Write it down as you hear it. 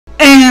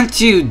And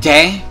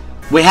today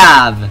we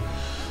have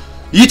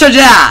Utah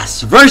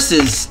Jazz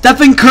versus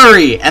Stephen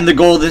Curry and the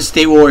Golden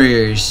State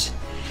Warriors.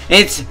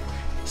 It's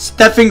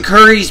Stephen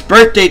Curry's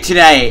birthday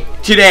today.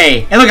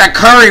 And look at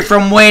Curry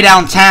from way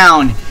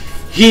downtown.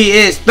 He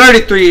is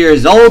 33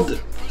 years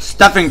old.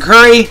 Stephen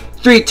Curry,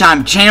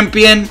 3-time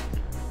champion.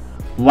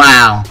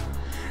 Wow.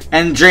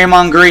 And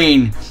Draymond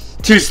Green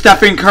to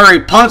Stephen Curry,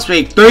 pump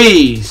fake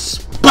 3,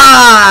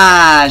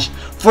 splash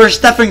for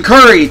Stephen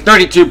Curry,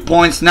 32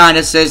 points, 9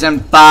 assists,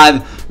 and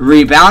 5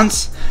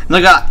 rebounds.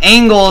 Look at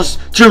angles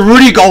to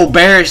Rudy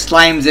Gobert,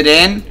 slams it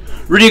in.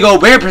 Rudy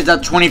Gobert puts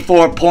up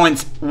 24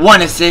 points,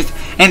 1 assist,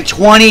 and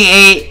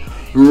 28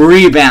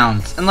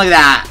 rebounds. And look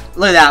at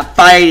that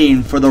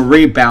fighting for the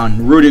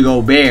rebound, Rudy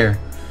Gobert.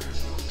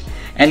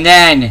 And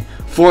then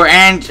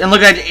and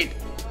look at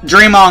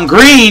Draymond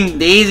Green,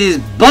 the easiest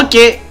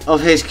bucket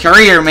of his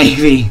career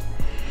maybe.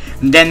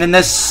 And then in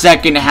the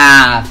second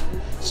half,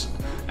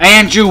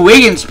 Andrew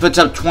Wiggins puts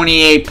up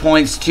 28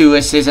 points, 2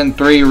 assists, and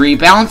 3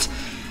 rebounds.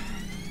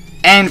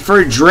 And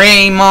for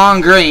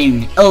Draymond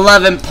Green,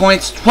 11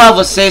 points, 12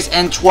 assists,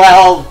 and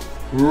 12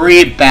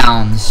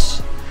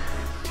 rebounds.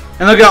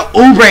 And look at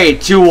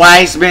Oubre to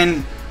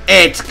Wiseman.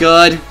 It's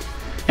good.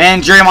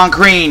 And Draymond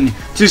Green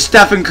to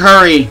Stephen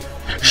Curry.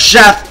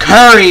 Chef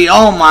Curry,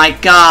 oh my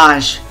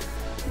gosh.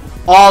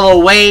 All the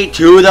way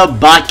to the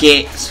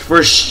buckets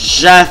for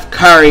Chef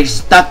Curry,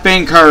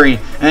 Stephen Curry,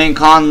 and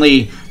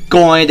Conley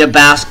going to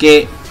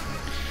basket.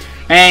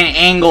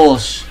 And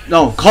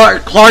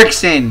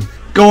Clarkson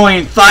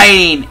going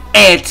fighting.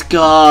 It's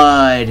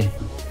good.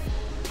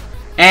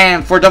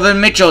 And for Donovan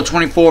Mitchell,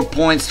 24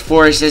 points,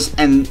 4 assists,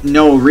 and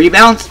no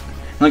rebounds.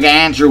 Look at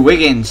Andrew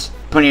Wiggins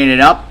putting it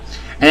up.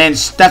 And then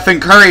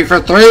Stephen Curry for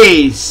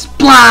 3.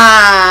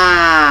 Splash!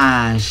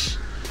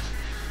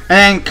 And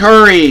then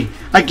Curry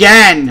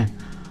again.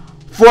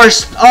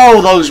 Forced,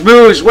 those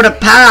moves. What a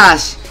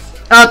pass.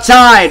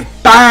 Outside.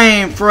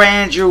 Bang for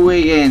Andrew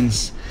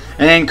Wiggins.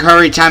 And then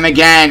Curry time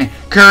again.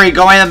 Curry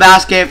going to the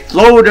basket.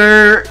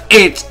 Floater.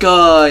 It's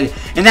good.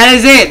 And that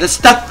is it.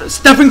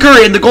 Stephen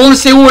Curry and the Golden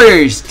State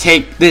Warriors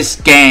take this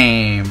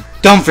game.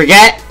 Don't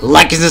forget,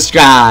 like and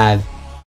subscribe.